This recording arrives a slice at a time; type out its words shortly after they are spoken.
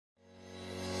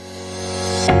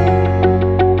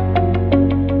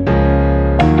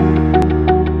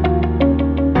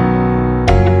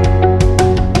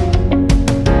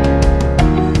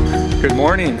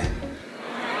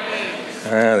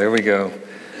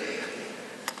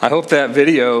I hope that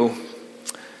video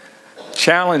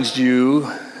challenged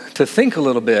you to think a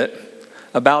little bit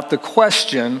about the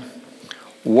question,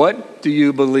 what do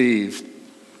you believe?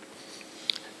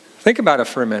 Think about it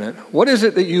for a minute. What is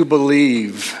it that you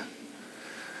believe?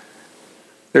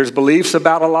 There's beliefs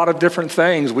about a lot of different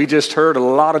things. We just heard a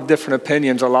lot of different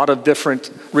opinions, a lot of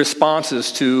different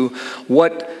responses to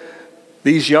what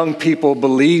these young people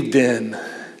believed in.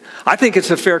 I think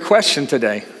it's a fair question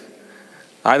today.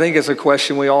 I think it's a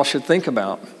question we all should think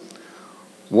about.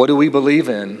 What do we believe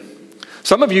in?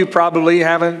 Some of you probably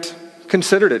haven't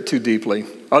considered it too deeply.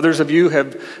 Others of you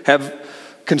have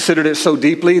considered it so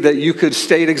deeply that you could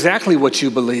state exactly what you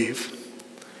believe.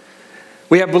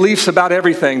 We have beliefs about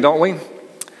everything, don't we?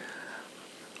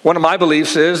 One of my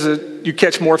beliefs is that you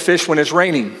catch more fish when it's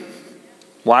raining.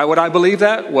 Why would I believe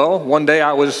that? Well, one day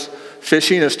I was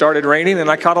fishing, it started raining,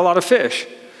 and I caught a lot of fish.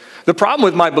 The problem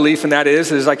with my belief in that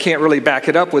is I can't really back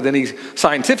it up with any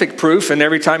scientific proof, and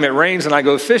every time it rains and I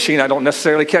go fishing, I don't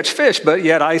necessarily catch fish, but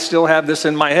yet I still have this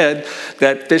in my head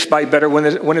that fish bite better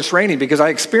when it's raining because I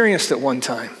experienced it one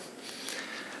time.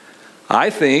 I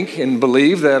think and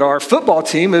believe that our football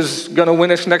team is going to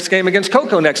win its next game against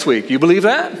Cocoa next week. You believe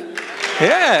that?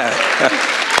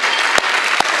 Yeah.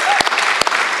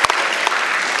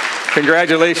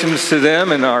 Congratulations to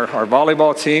them and our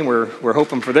volleyball team. We're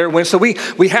hoping for their win. So we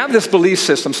have this belief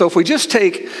system. So if we just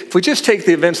take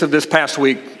the events of this past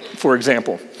week, for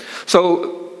example.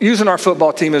 So using our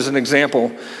football team as an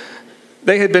example,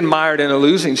 they had been mired in a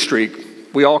losing streak.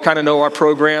 We all kind of know our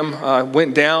program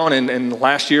went down, and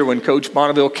last year when Coach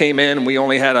Bonneville came in, we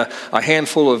only had a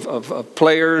handful of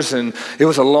players, and it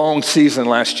was a long season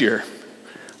last year.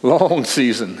 Long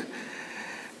season.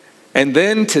 And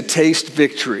then to taste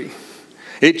victory.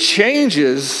 It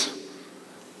changes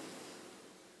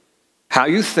how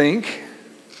you think.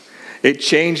 It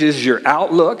changes your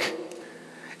outlook.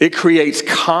 It creates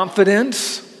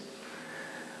confidence.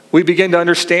 We begin to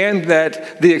understand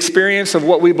that the experience of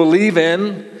what we believe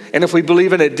in, and if we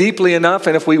believe in it deeply enough,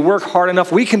 and if we work hard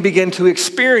enough, we can begin to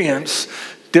experience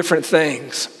different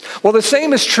things. Well, the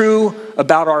same is true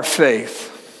about our faith.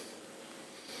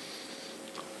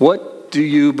 What do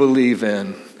you believe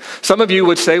in? Some of you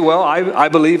would say, well, I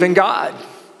believe in God.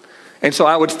 And so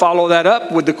I would follow that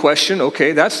up with the question,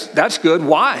 okay, that's good.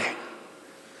 Why?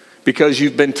 Because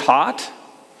you've been taught?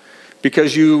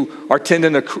 Because you are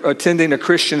attending a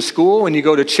Christian school and you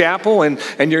go to chapel and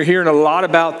you're hearing a lot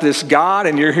about this God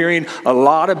and you're hearing a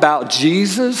lot about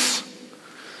Jesus?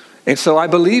 And so I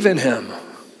believe in him.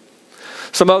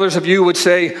 Some others of you would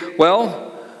say,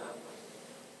 well,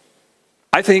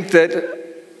 I think that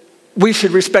we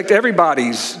should respect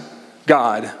everybody's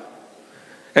God.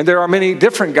 And there are many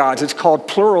different gods. It's called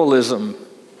pluralism.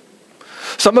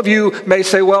 Some of you may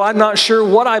say, well, I'm not sure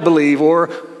what I believe, or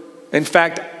in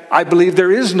fact, I believe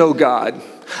there is no God.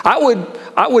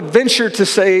 I would venture to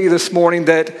say this morning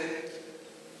that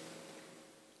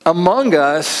among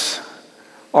us,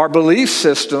 our belief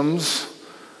systems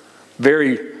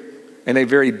vary, and they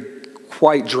vary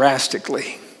quite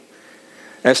drastically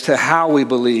as to how we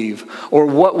believe, or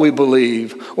what we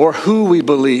believe, or who we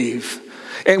believe.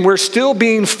 And we're still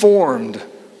being formed.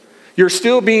 You're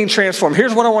still being transformed.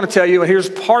 Here's what I want to tell you, and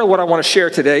here's part of what I want to share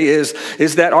today is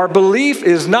that our belief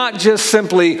is not just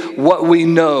simply what we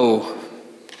know.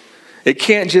 It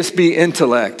can't just be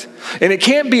intellect. And it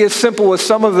can't be as simple as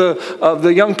some of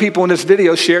the young people in this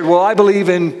video shared. Well, I believe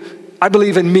in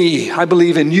me. I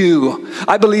believe in you.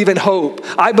 I believe in hope.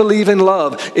 I believe in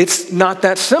love. It's not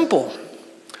that simple.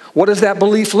 What does that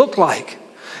belief look like?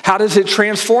 How does it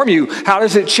transform you? How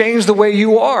does it change the way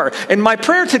you are? And my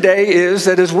prayer today is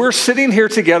that as we're sitting here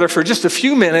together for just a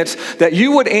few minutes, that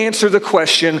you would answer the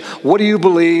question, what do you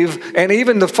believe? And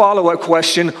even the follow-up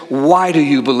question, why do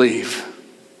you believe?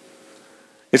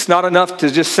 It's not enough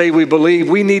to just say we believe.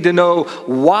 We need to know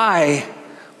why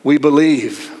we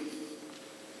believe.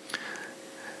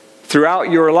 Throughout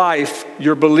your life,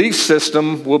 your belief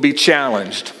system will be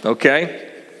challenged, okay?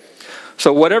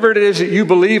 So whatever it is that you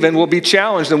believe in will be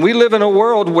challenged. And we live in a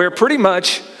world where pretty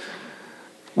much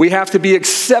we have to be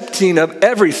accepting of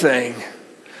everything.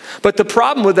 But the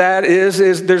problem with that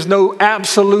is there's no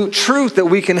absolute truth that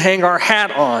we can hang our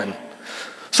hat on.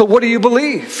 So what do you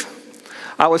believe?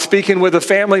 I was speaking with a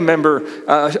family member,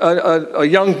 a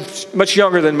young, much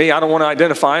younger than me. I don't want to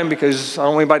identify him because I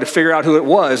don't want anybody to figure out who it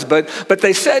was. But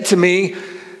they said to me,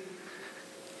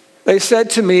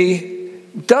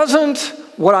 doesn't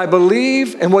what I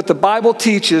believe and what the Bible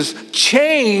teaches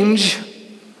change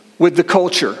with the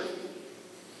culture?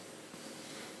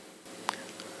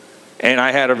 And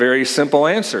I had a very simple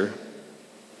answer.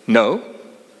 No,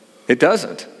 it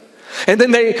doesn't. And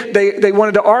then they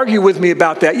wanted to argue with me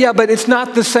about that. Yeah, but it's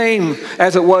not the same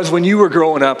as it was when you were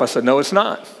growing up. I said, no, it's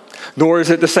not. Nor is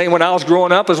it the same when I was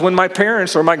growing up as when my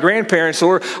parents or my grandparents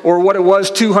or what it was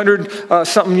 200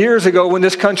 something years ago when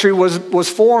this country was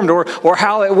formed, or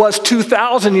how it was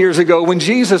 2,000 years ago when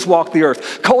Jesus walked the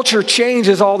earth. Culture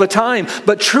changes all the time,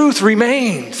 but truth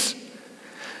remains.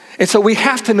 And so we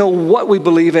have to know what we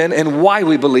believe in and why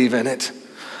we believe in it.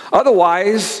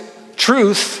 Otherwise,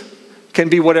 truth can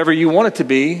be whatever you want it to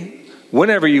be,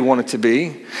 whenever you want it to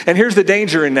be. And here's the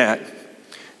danger in that.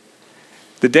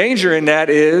 The danger in that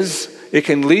is it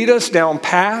can lead us down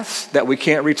paths that we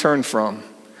can't return from.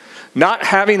 Not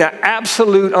having an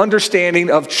absolute understanding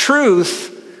of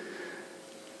truth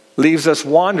leaves us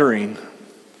wandering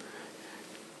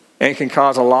and can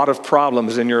cause a lot of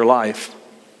problems in your life.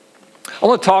 I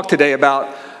want to talk today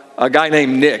about a guy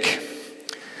named Nick.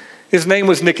 His name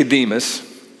was Nicodemus,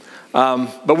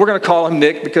 but we're going to call him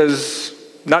Nick because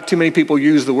not too many people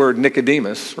use the word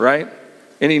Nicodemus, right?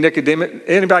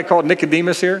 Anybody called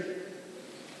Nicodemus here?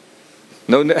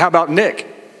 No. How about Nick?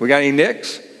 We got any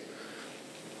Nicks?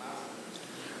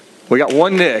 We got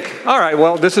one Nick. All right,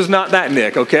 well, this is not that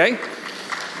Nick, okay?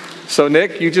 So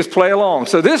Nick, you just play along.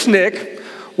 So this Nick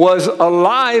was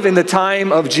alive in the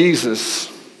time of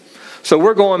Jesus. So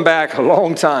we're going back a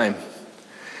long time.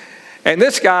 And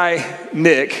this guy,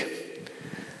 Nick,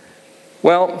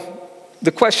 well,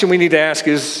 the question we need to ask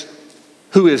is,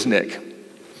 who is Nick?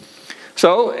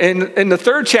 So in the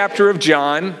 3rd chapter of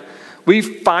John, we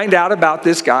find out about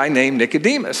this guy named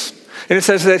Nicodemus. And it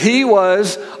says that he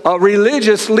was a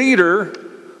religious leader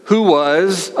who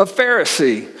was a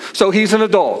Pharisee. So he's an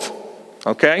adult,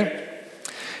 okay?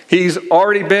 He's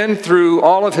already been through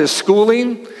all of his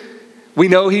schooling. We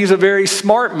know he's a very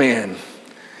smart man.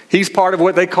 He's part of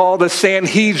what they call the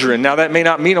Sanhedrin. Now, that may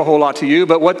not mean a whole lot to you,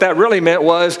 but what that really meant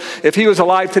was if he was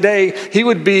alive today, he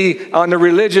would be on the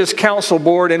religious council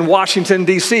board in Washington,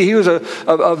 D.C. He was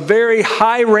a very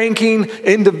high-ranking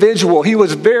individual. He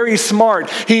was very smart.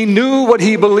 He knew what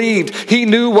he believed. He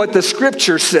knew what the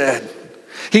Scripture said.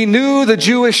 He knew the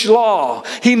Jewish law.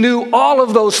 He knew all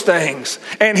of those things,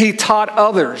 and he taught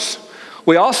others.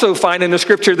 We also find in the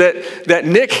Scripture that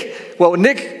Nick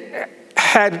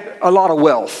had a lot of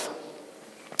wealth.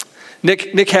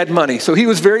 Nick had money, so he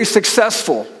was very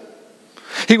successful.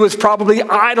 He was probably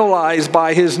idolized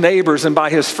by his neighbors and by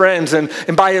his friends and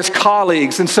by his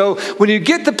colleagues. And so when you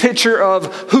get the picture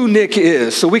of who Nick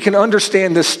is, so we can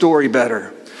understand this story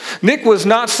better. Nick was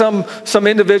not some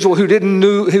individual who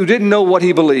didn't know what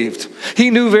he believed. He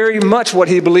knew very much what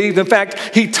he believed. In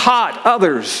fact, he taught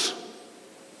others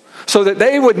so that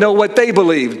they would know what they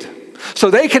believed.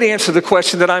 So they could answer the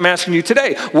question that I'm asking you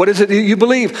today. What is it that you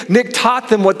believe? Nick taught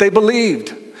them what they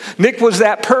believed. Nick was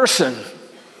that person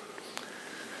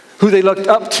who they looked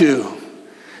up to.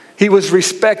 He was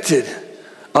respected,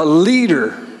 a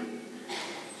leader,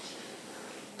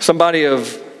 somebody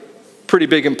of pretty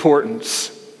big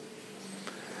importance.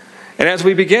 And as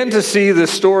we begin to see the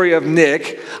story of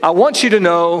Nick, I want you to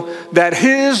know that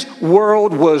his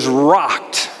world was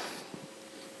rocked.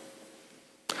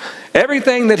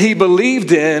 Everything that he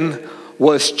believed in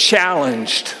was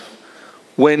challenged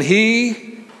when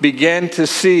he began to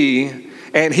see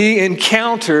and he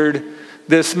encountered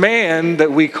this man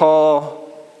that we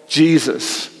call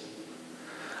Jesus.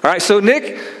 All right, so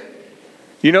Nick,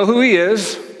 you know who he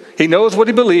is. He knows what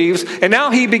he believes. And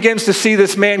now he begins to see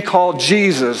this man called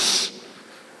Jesus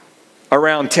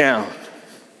around town.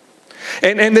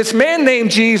 And this man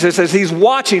named Jesus, as he's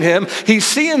watching him, he's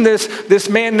seeing this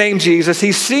man named Jesus.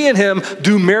 He's seeing him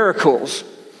do miracles.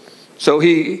 So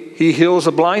he heals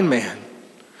a blind man.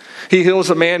 He heals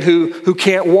a man who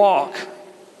can't walk.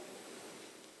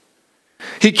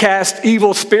 He casts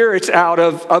evil spirits out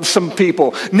of some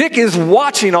people. Nick is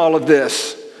watching all of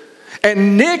this.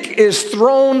 And Nick is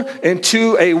thrown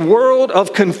into a world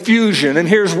of confusion. And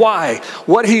here's why.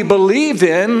 What he believed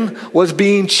in was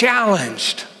being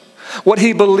challenged. What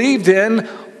he believed in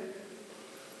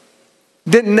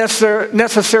didn't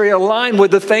necessarily align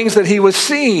with the things that he was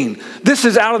seeing. This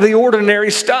is out of the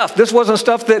ordinary stuff. This wasn't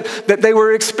stuff that they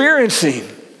were experiencing.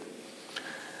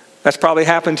 That's probably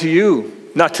happened to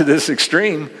you, not to this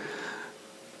extreme.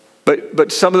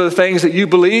 But some of the things that you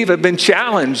believe have been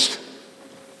challenged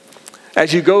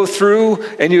as you go through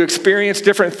and you experience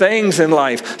different things in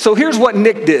life. So here's what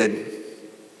Nick did.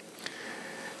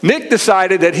 Nick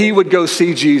decided that he would go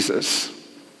see Jesus.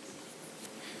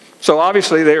 So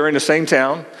obviously they were in the same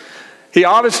town. He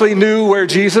obviously knew where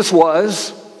Jesus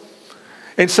was.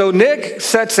 And so Nick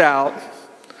sets out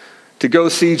to go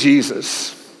see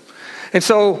Jesus. And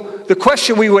so the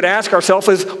question we would ask ourselves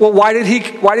is, well, why did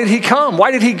he come?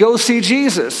 Why did he go see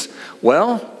Jesus?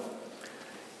 Well,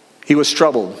 he was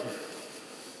troubled.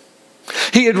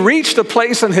 He had reached a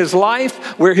place in his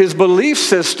life where his belief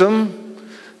system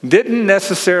didn't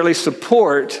necessarily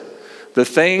support the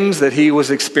things that he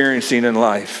was experiencing in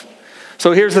life.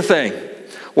 So here's the thing.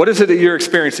 What is it that you're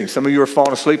experiencing? Some of you are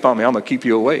falling asleep on me. I'm going to keep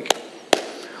you awake.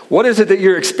 What is it that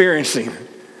you're experiencing?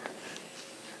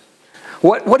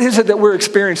 What is it that we're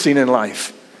experiencing in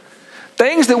life?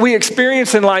 Things that we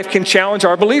experience in life can challenge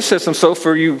our belief system. So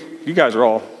for you guys are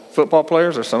all football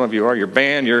players, or some of you are, your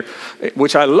band,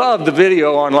 which I love the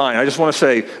video online. I just want to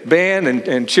say, band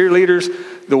and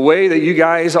cheerleaders, the way that you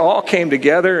guys all came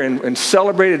together and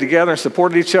celebrated together and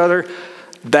supported each other,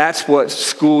 that's what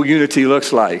school unity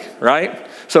looks like, right?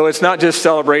 So it's not just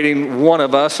celebrating one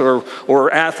of us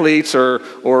or athletes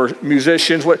or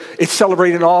musicians. It's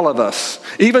celebrating all of us.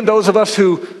 Even those of us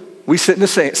who we sit in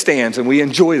the stands and we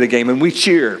enjoy the game and we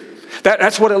cheer.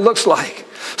 That's what it looks like.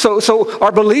 So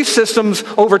our belief systems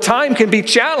over time can be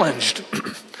challenged.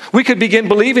 We could begin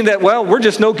believing that, well, we're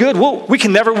just no good. We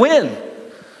can never win.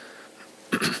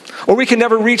 Or we can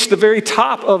never reach the very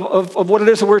top of what it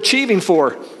is that we're achieving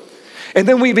for. And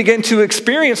then we begin to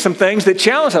experience some things that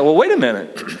challenge that. Well, wait a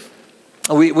minute.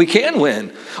 We can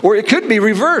win. Or it could be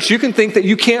reversed. You can think that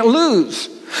you can't lose.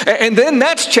 And then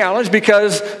that's challenged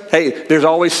because, hey, there's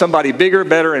always somebody bigger,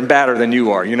 better, and badder than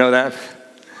you are. You know that?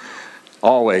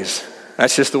 Always.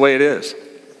 That's just the way it is.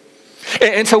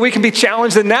 And so we can be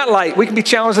challenged in that light. We can be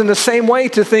challenged in the same way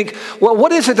to think, well,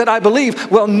 what is it that I believe?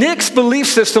 Well, Nick's belief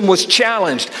system was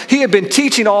challenged. He had been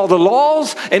teaching all the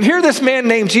laws, and here this man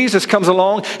named Jesus comes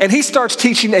along, and he starts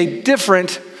teaching a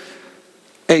different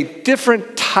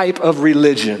type of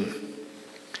religion.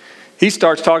 He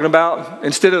starts talking about,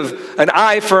 instead of an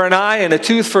eye for an eye and a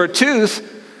tooth for a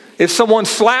tooth, if someone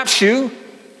slaps you,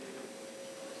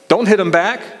 don't hit them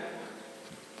back.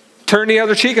 Turn the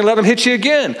other cheek and let them hit you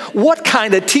again. What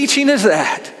kind of teaching is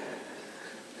that?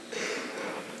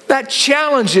 That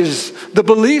challenges the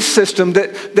belief system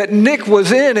that Nick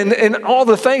was in and all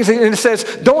the things. And it says,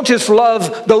 don't just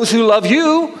love those who love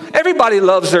you. Everybody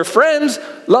loves their friends.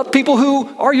 Love people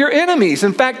who are your enemies.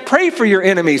 In fact, pray for your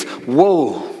enemies.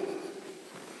 Whoa.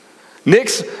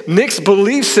 Nick's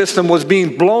belief system was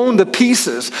being blown to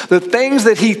pieces. The things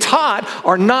that he taught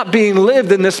are not being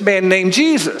lived in this man named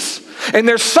Jesus. And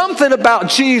there's something about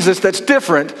Jesus that's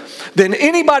different than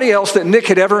anybody else that Nick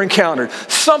had ever encountered.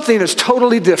 Something is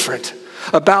totally different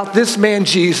about this man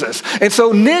Jesus. And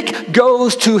so Nick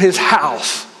goes to his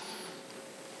house.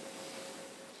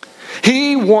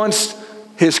 He wants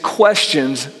his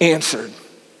questions answered.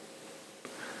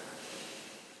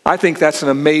 I think that's an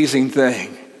amazing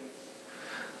thing.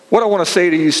 What I want to say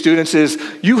to you students is,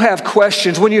 you have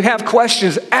questions. When you have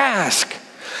questions, ask.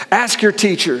 Ask your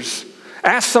teachers.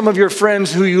 Ask some of your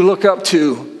friends who you look up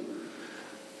to.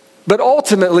 But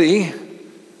ultimately,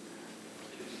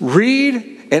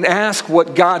 read and ask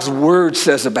what God's word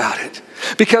says about it.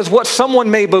 Because what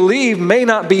someone may believe may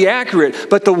not be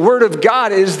accurate, but the word of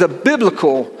God is the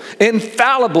biblical,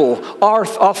 infallible,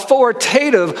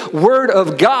 authoritative word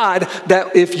of God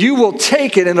that if you will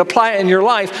take it and apply it in your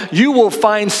life, you will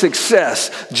find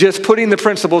success just putting the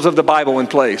principles of the Bible in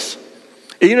place.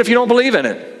 Even if you don't believe in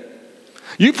it.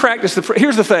 You practice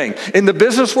here's the thing. In the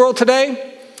business world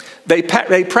today, they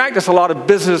practice a lot of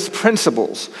business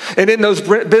principles. And in those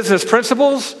business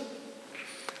principles,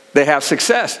 they have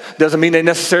success. Doesn't mean they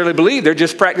necessarily believe. They're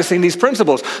just practicing these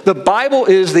principles. The Bible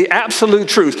is the absolute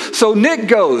truth. So Nick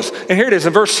goes, and here it is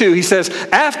in verse 2. He says,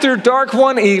 after dark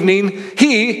one evening,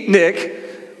 he,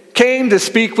 Nick, came to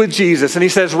speak with Jesus. And he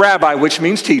says, Rabbi, which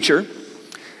means teacher,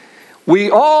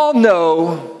 we all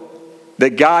know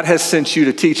that God has sent you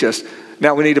to teach us.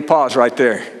 Now we need to pause right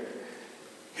there.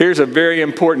 Here's a very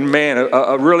important man,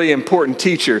 a really important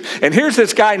teacher. And here's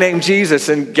this guy named Jesus,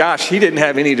 and gosh, he didn't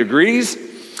have any degrees.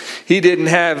 He didn't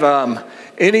have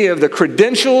any of the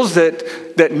credentials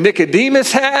that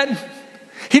Nicodemus had.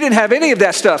 He didn't have any of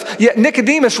that stuff. Yet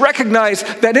Nicodemus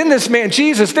recognized that in this man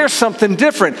Jesus, there's something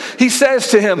different. He says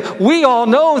to him, we all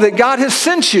know that God has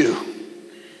sent you.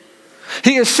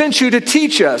 He has sent you to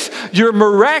teach us. Your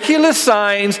miraculous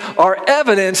signs are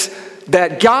evidence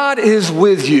that God is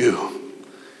with you.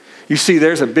 You see,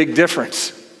 there's a big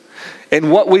difference in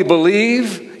what we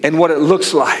believe and what it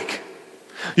looks like.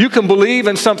 You can believe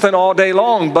in something all day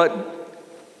long, but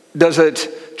does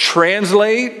it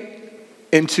translate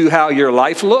into how your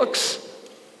life looks?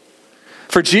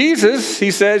 For Jesus,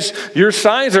 he says, your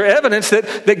signs are evidence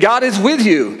that God is with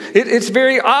you. It's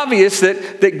very obvious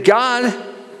that God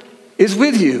is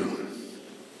with you.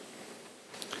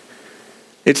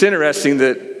 It's interesting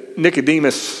that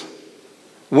Nicodemus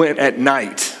went at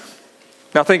night.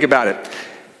 Now think about it.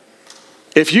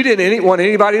 If you didn't want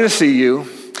anybody to see you,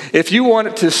 if you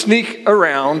wanted to sneak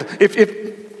around,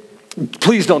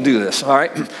 please don't do this, all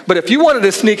right? But if you wanted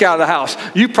to sneak out of the house,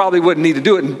 you probably wouldn't need to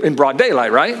do it in broad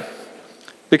daylight, right?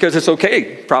 Because it's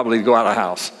okay probably to go out of the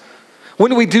house.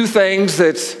 When do we do things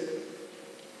that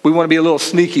we want to be a little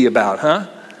sneaky about, huh?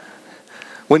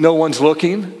 When no one's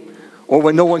looking or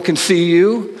when no one can see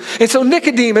you. And so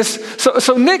Nicodemus,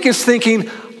 so Nick is thinking,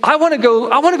 I want to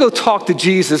go talk to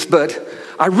Jesus, but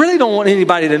I really don't want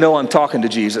anybody to know I'm talking to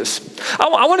Jesus.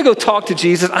 I want to go talk to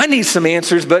Jesus. I need some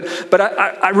answers, but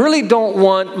I really don't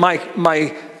want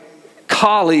my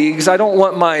colleagues, I don't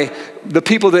want the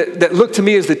people that look to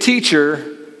me as the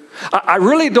teacher, I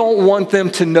really don't want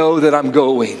them to know that I'm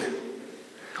going.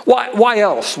 Why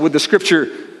else would the scripture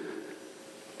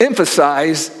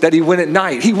emphasize that he went at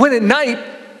night? He went at night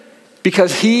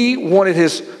because he wanted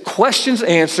his questions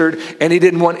answered and he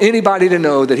didn't want anybody to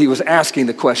know that he was asking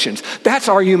the questions. That's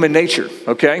our human nature,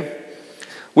 okay?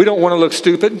 We don't want to look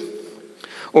stupid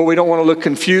or we don't want to look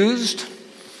confused.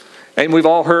 And we've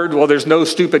all heard, well, there's no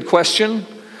stupid question,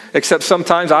 except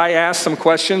sometimes I ask some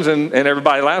questions and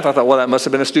everybody laughed. I thought, well, that must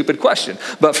have been a stupid question.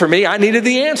 But for me, I needed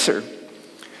the answer.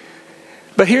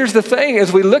 But here's the thing,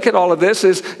 as we look at all of this,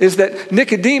 is that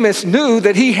Nicodemus knew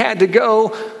that he had to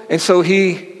go, and so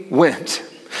he went.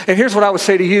 And here's what I would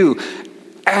say to you.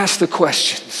 Ask the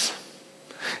questions.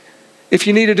 If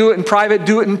you need to do it in private,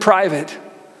 do it in private.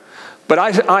 But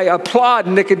I applaud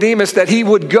Nicodemus that he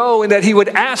would go and that he would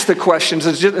ask the questions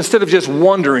instead of just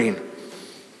wondering.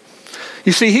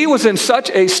 You see, he was in such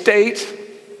a state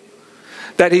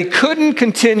that he couldn't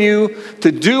continue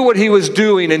to do what he was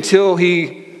doing until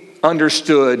he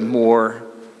understood more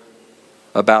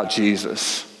about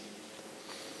Jesus.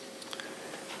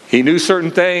 He knew certain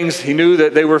things. He knew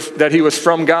that he was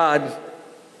from God.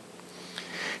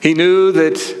 He knew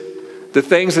that the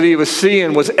things that he was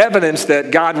seeing was evidence that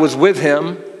God was with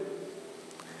him.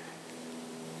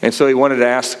 And so he wanted to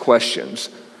ask questions.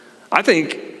 I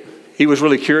think he was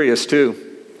really curious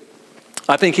too.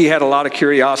 I think he had a lot of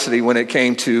curiosity when it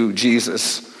came to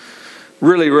Jesus.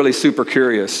 Really, really super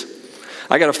curious.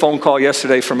 I got a phone call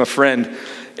yesterday from a friend,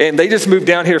 and they just moved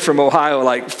down here from Ohio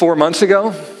like 4 months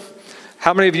ago.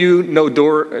 How many of you know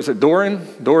Dorian?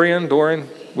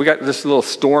 We got this little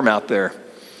storm out there.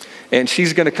 And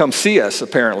she's going to come see us,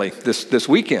 apparently, this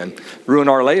weekend. Ruin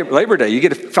our Labor Day. You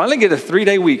finally get a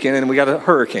 3-day weekend, and we got a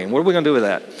hurricane. What are we going to do with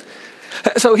that?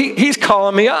 So he's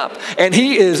calling me up, and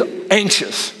he is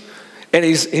anxious. And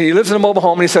he lives in a mobile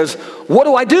home, and he says, what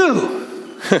do I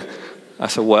do? I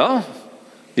said, well,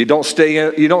 you don't stay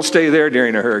there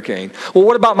during a hurricane. Well,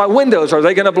 what about my windows? Are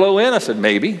they going to blow in? I said,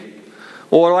 maybe.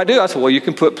 Well, what do I do? I said, well, you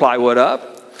can put plywood up.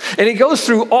 And he goes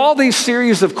through all these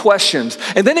series of questions.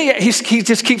 And then he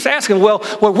just keeps asking, well,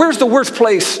 where's the worst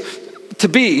place to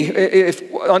be?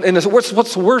 What's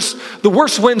the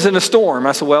worst winds in a storm?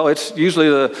 I said, well, it's usually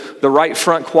the right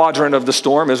front quadrant of the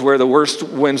storm is where the worst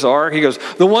winds are. He goes,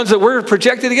 the ones that we're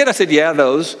projected to get? I said, yeah,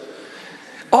 those.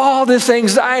 All this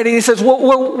anxiety. He says,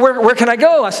 well, where can I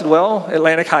go? I said, well,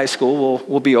 Atlantic High School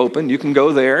will be open. You can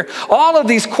go there. All of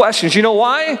these questions. You know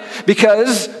why?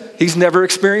 Because he's never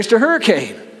experienced a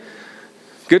hurricane.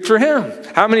 Good for him.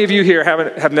 How many of you here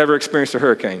have never experienced a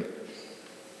hurricane?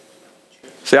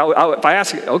 See, if I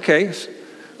ask, okay,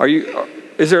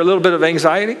 is there a little bit of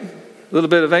anxiety? A little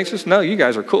bit of anxious? No, you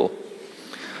guys are cool.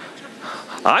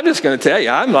 I'm just going to tell you,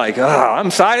 I'm like, I'm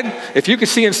excited. If you could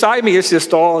see inside me, it's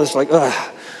like,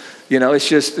 it's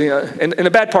just, and the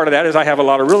bad part of that is I have a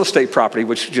lot of real estate property,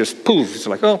 which just poof, it's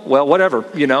like, oh, well, whatever,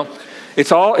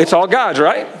 It's all God's,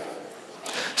 right?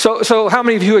 So how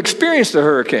many of you experienced a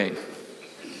hurricane?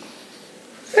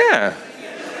 Yeah,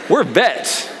 we're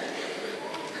vets.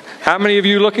 How many of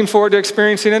you looking forward to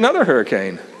experiencing another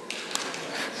hurricane?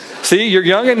 See, you're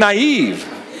young and naive.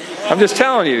 I'm just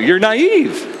telling you, you're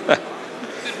naive.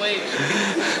 Good wave.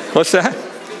 What's that?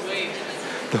 Good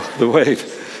wave. The wave.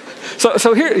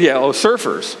 So here,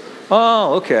 surfers.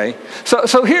 Oh, okay.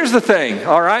 So here's the thing,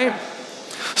 all right?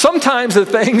 Sometimes the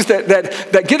things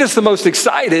that get us the most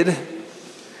excited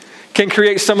can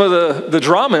create some of the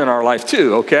drama in our life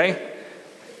too, okay?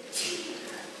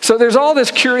 So there's all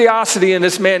this curiosity in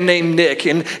this man named Nick,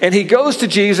 and he goes to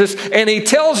Jesus, and he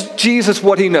tells Jesus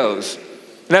what he knows.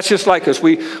 And that's just like us.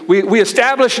 We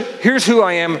establish, here's who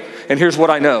I am, and here's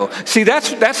what I know. See,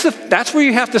 that's where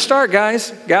you have to start,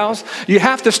 guys, gals. You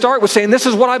have to start with saying, this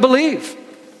is what I believe.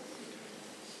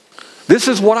 This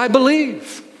is what I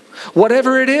believe.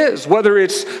 Whatever it is, whether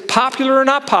it's popular or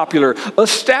not popular.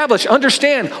 Establish,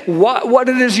 understand what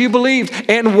it is you believe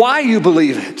and why you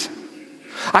believe it.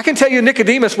 I can tell you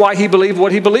Nicodemus why he believed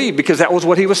what he believed, because that was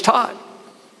what he was taught.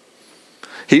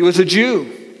 He was a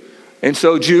Jew. And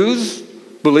so Jews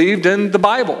believed in the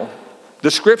Bible,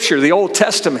 the Scripture, the Old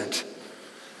Testament.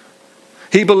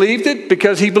 He believed it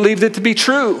because he believed it to be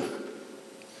true.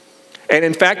 And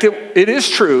in fact, it is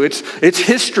true. It's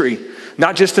history,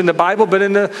 not just in the Bible, but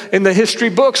in the history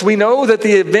books. We know that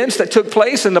the events that took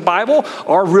place in the Bible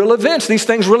are real events. These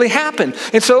things really happened.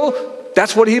 And so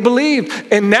that's what he believed.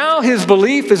 And now his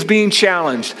belief is being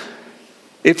challenged.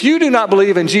 If you do not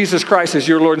believe in Jesus Christ as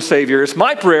your Lord and Savior, it's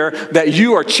my prayer that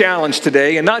you are challenged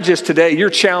today. And not just today, you're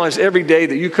challenged every day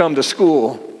that you come to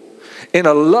school in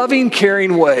a loving,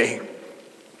 caring way,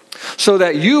 so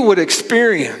that you would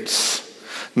experience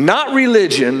not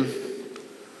religion,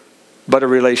 but a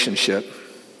relationship.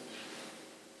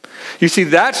 You see,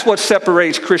 that's what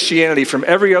separates Christianity from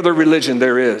every other religion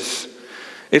there is.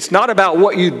 It's not about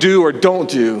what you do or don't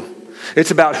do.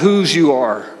 It's about whose you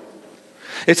are.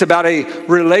 It's about a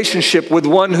relationship with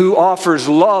one who offers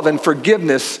love and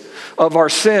forgiveness of our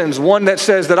sins. One that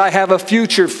says that I have a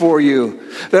future for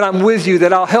you, that I'm with you,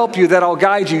 that I'll help you, that I'll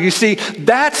guide you. You see,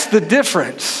 that's the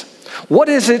difference. What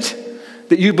is it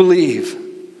that you believe?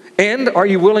 And are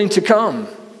you willing to come?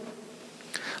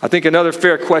 I think another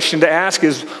fair question to ask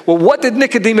is, well, what did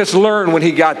Nicodemus learn when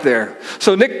he got there?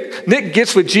 So Nick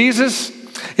gets with Jesus.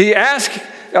 He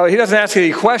doesn't ask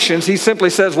any questions. He simply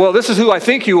says, well, this is who I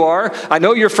think you are. I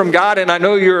know you're from God, and I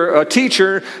know you're a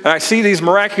teacher, and I see these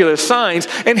miraculous signs.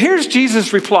 And here's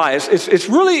Jesus' reply. It's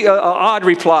really an odd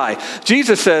reply.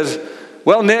 Jesus says,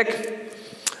 well, Nick,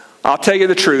 I'll tell you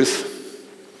the truth.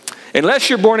 Unless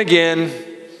you're born again,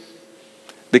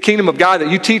 the kingdom of God that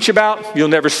you teach about, you'll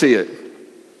never see it.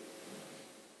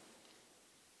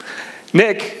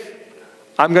 Nick,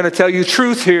 I'm going to tell you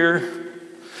truth here.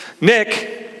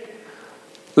 Nick,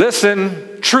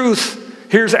 listen, truth.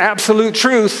 Here's absolute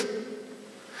truth.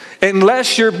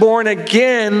 Unless you're born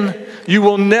again, you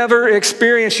will never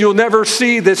experience, you'll never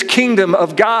see this kingdom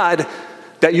of God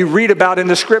that you read about in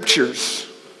the Scriptures.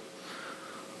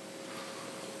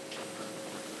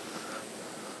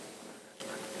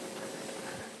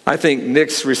 I think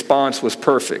Nick's response was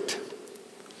perfect.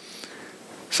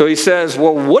 So he says,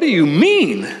 well, what do you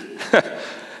mean?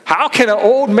 How can an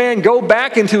old man go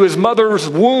back into his mother's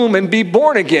womb and be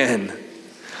born again?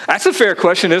 That's a fair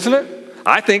question, isn't it?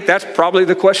 I think that's probably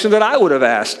the question that I would have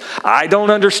asked. I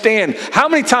don't understand. How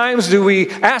many times do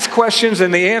we ask questions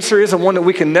and the answer isn't one that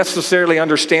we can necessarily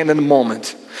understand in the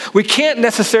moment? We can't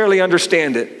necessarily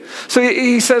understand it. So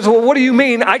he says, well, what do you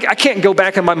mean? I can't go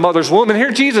back in my mother's womb. And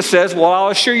here Jesus says, well, I'll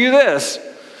assure you this,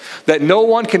 that no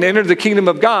one can enter the kingdom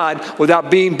of God without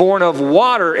being born of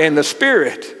water and the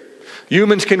Spirit.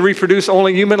 Humans can reproduce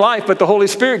only human life, but the Holy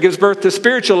Spirit gives birth to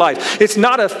spiritual life. It's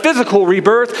not a physical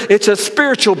rebirth, it's a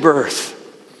spiritual birth.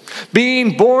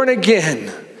 Being born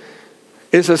again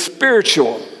is a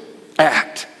spiritual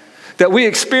act that we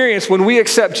experience when we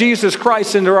accept Jesus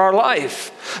Christ into our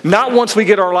life. Not once we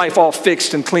get our life all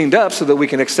fixed and cleaned up so that we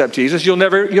can accept Jesus. You'll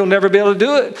never be able to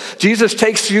do it. Jesus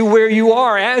takes you where you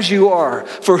are, as you are,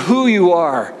 for who you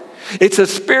are. It's a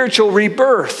spiritual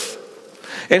rebirth.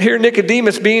 And here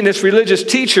Nicodemus, being this religious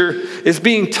teacher, is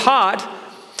being taught,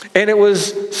 and it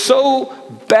was so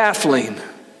baffling.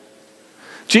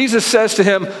 Jesus says to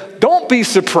him, don't be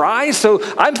surprised. So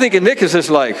I'm thinking Nick is just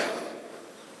like,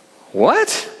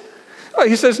 what? Oh,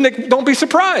 he says, Nick, don't be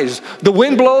surprised. The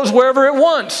wind blows wherever it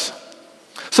wants.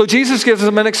 So Jesus gives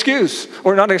him an excuse,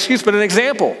 or not an excuse, but an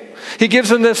example. He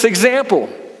gives him this example.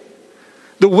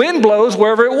 The wind blows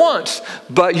wherever it wants,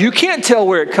 but you can't tell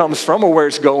where it comes from or where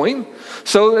it's going.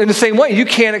 So in the same way, you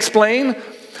can't explain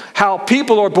how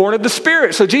people are born of the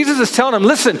Spirit. So Jesus is telling them,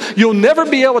 listen, you'll never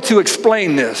be able to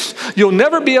explain this. You'll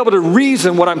never be able to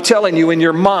reason what I'm telling you in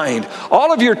your mind.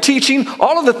 All of your teaching,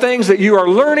 all of the things that you are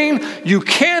learning, you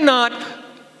cannot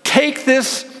take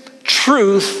this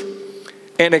truth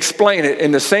and explain it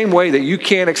in the same way that you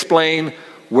can't explain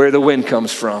where the wind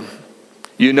comes from.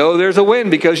 You know there's a wind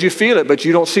because you feel it, but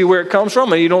you don't see where it comes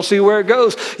from and you don't see where it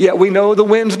goes. Yet we know the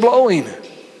wind's blowing.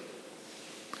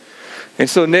 And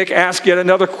so Nick asked yet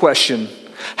another question.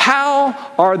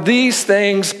 How are these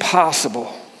things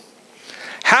possible?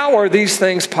 How are these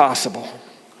things possible?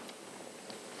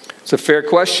 It's a fair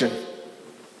question.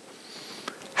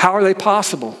 How are they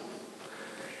possible?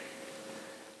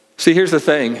 See, here's the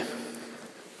thing.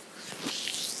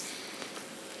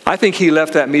 I think he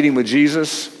left that meeting with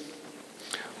Jesus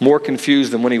more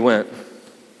confused than when he went.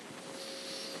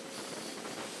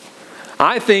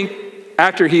 I think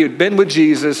after he had been with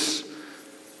Jesus,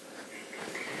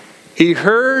 He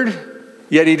heard,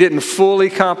 yet he didn't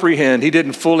fully comprehend. He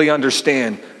didn't fully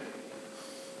understand.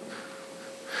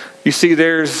 You see,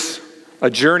 there's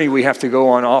a journey we have to go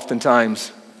on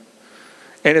oftentimes.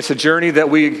 And it's a journey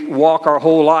that we walk our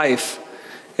whole life.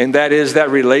 And that is that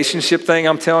relationship thing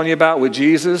I'm telling you about with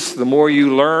Jesus. The more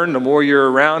you learn, the more you're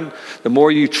around, the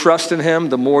more you trust in him,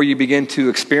 the more you begin to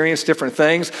experience different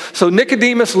things. So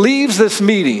Nicodemus leaves this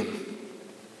meeting.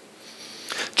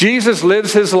 Jesus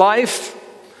lives his life.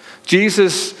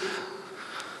 Jesus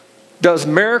does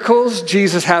miracles.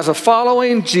 Jesus has a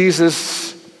following.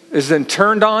 Jesus is then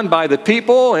turned on by the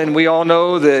people. And we all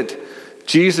know that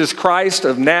Jesus Christ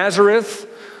of Nazareth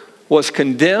was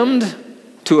condemned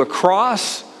to a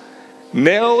cross,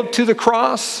 nailed to the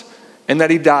cross, and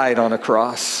that he died on a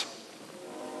cross.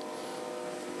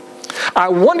 I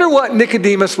wonder what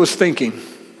Nicodemus was thinking.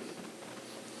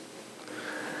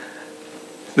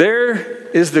 There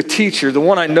is the teacher, the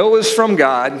one I know is from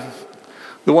God,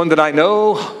 the one that I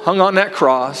know hung on that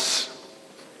cross,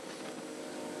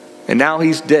 and now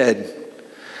he's dead.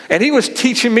 And he was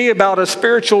teaching me about a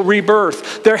spiritual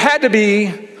rebirth. There had to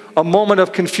be a moment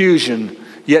of confusion.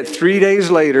 Yet 3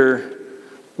 days later,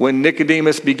 when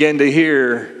Nicodemus began to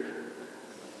hear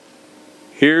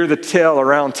the tale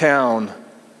around town,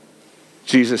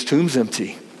 Jesus' tomb's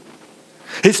empty.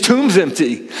 His tomb's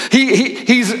empty.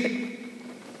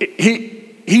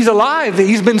 He's alive.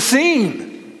 He's been seen.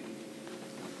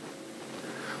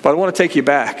 But I want to take you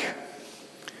back.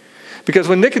 Because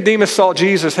when Nicodemus saw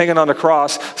Jesus hanging on the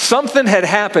cross, something had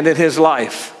happened in his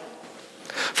life.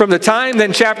 From the time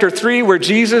then chapter 3 where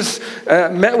Nicodemus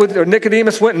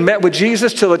went and met with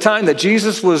Jesus till the time that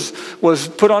Jesus was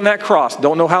put on that cross.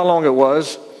 Don't know how long it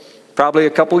was. Probably a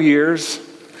couple years.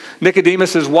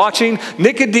 Nicodemus is watching.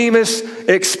 Nicodemus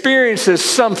experiences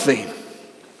something.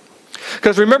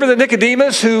 Because remember the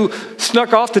Nicodemus who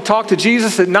snuck off to talk to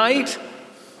Jesus at night?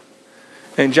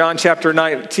 In John chapter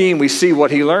 19 we see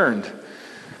what he learned.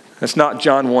 That's not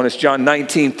John 1, it's John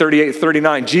 19, 38,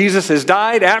 39. Jesus has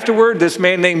died. Afterward, this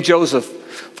man named Joseph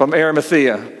from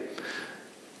Arimathea,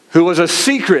 who was a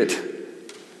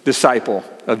secret disciple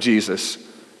of Jesus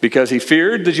because he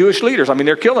feared the Jewish leaders. I mean,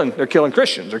 they're killing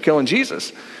Christians. They're killing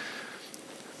Jesus.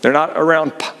 They're not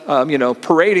around,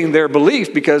 parading their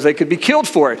belief because they could be killed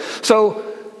for it. So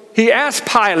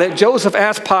Joseph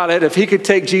asked Pilate if he could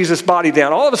take Jesus' body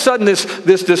down. All of a sudden,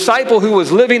 this disciple who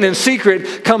was living in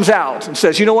secret comes out and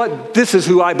says, you know what? This is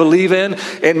who I believe in,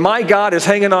 and my God is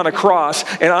hanging on a cross,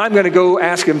 and I'm going to go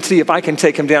ask him, see if I can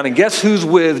take him down. And guess who's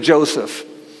with Joseph?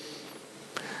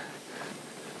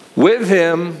 With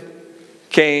him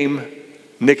came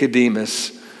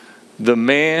Nicodemus, the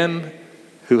man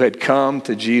who had come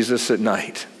to Jesus at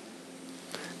night,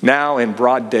 now in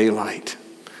broad daylight.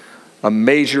 A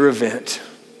major event.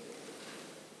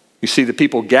 You see, the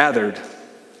people gathered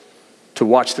to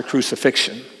watch the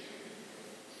crucifixion.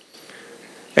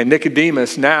 And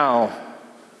Nicodemus now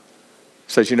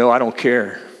says, I don't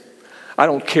care. I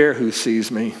don't care who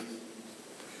sees me.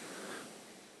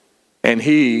 And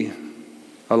he,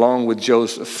 along with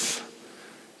Joseph,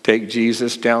 take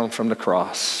Jesus down from the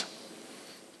cross,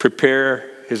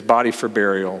 prepare his body for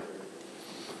burial,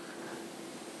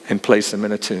 and place him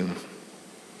in a tomb.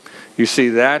 You see,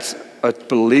 that's a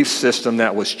belief system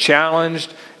that was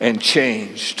challenged and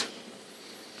changed.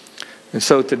 And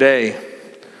so today,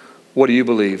 what do you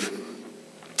believe?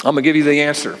 I'm going to give you the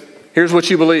answer. Here's what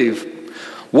you believe.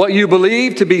 What you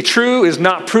believe to be true is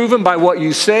not proven by what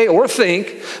you say or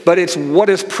think, but it's what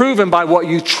is proven by what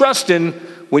you trust in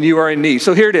when you are in need.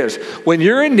 So here it is. When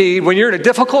you're in need, when you're in a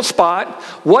difficult spot,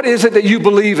 what is it that you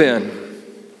believe in?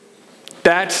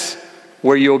 That's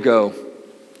where you'll go.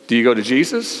 Do you go to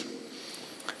Jesus?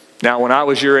 Now, when I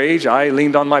was your age, I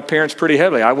leaned on my parents pretty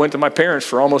heavily. I went to my parents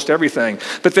for almost everything.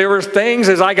 But there were things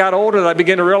as I got older that I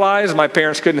began to realize my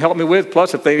parents couldn't help me with.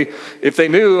 Plus, if they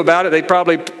knew about it, they'd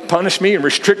probably punish me and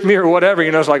restrict me or whatever.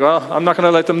 It's like, well, I'm not going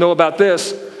to let them know about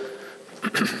this.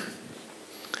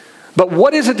 But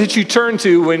what is it that you turn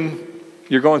to when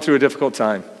you're going through a difficult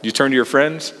time? Do you turn to your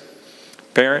friends,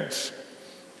 parents?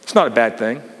 It's not a bad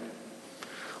thing.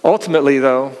 Ultimately,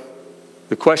 though,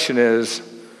 the question is,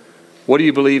 what do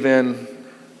you believe in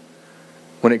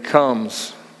when it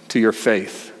comes to your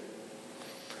faith?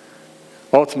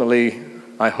 Ultimately,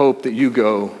 I hope that you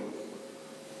go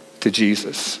to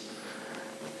Jesus.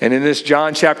 And in this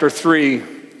John chapter 3,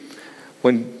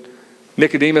 when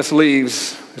Nicodemus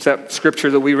leaves, it's that scripture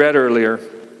that we read earlier.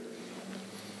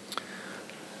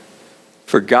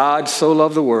 For God so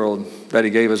loved the world that he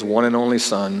gave his one and only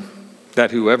Son, that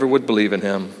whoever would believe in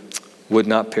him would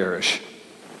not perish,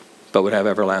 but would have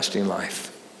everlasting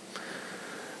life.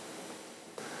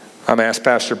 I'm asked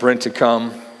Pastor Brent to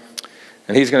come,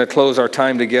 and he's going to close our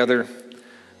time together.